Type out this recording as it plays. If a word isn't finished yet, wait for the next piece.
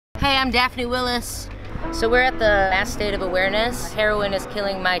I'm Daphne Willis. So we're at the mass state of awareness. Heroin is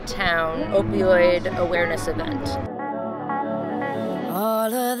killing my town. Opioid awareness event.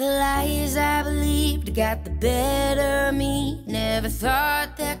 All of the lies I believed got the better of me. Never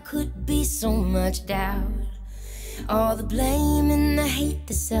thought there could be so much doubt. All the blame and the hate,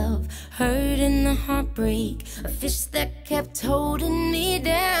 the self-hurt and the heartbreak. A fist that kept holding me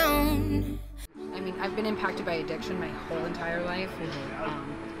down. I mean, I've been impacted by addiction my whole entire life.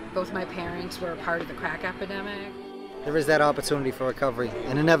 Both my parents were part of the crack epidemic. There is that opportunity for recovery,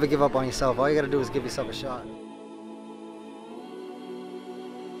 and to never give up on yourself. All you gotta do is give yourself a shot.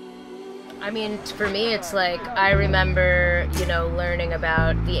 I mean, for me, it's like, I remember, you know, learning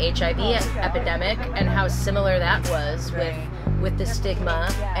about the HIV epidemic and how similar that was with the stigma,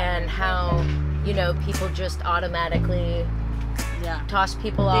 and how, you know, people just automatically toss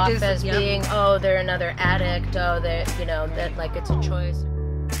people off as being, oh, they're another addict, oh, they're, you know, that like it's a choice.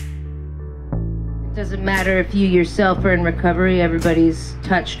 It doesn't matter if you yourself are in recovery, everybody's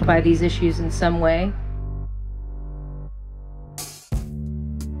touched by these issues in some way.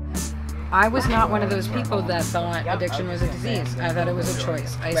 I was not one of those people that thought addiction was a disease. I thought it was a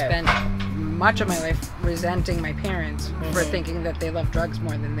choice. I spent much of my life resenting my parents for thinking that they loved drugs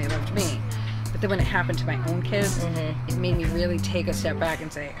more than they loved me. But then when it happened to my own kids, it made me really take a step back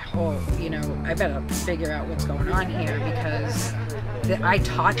and say, oh, you know, I better figure out what's going on here, because I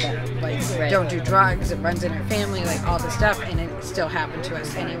taught them, like, don't do drugs, it runs in our family, like all this stuff, and it still happened to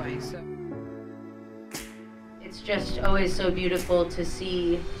us anyway. So It's just always so beautiful to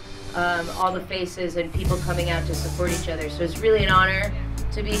see all the faces and people coming out to support each other. So it's really an honor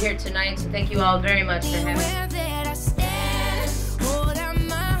to be here tonight. So thank you all very much for having me.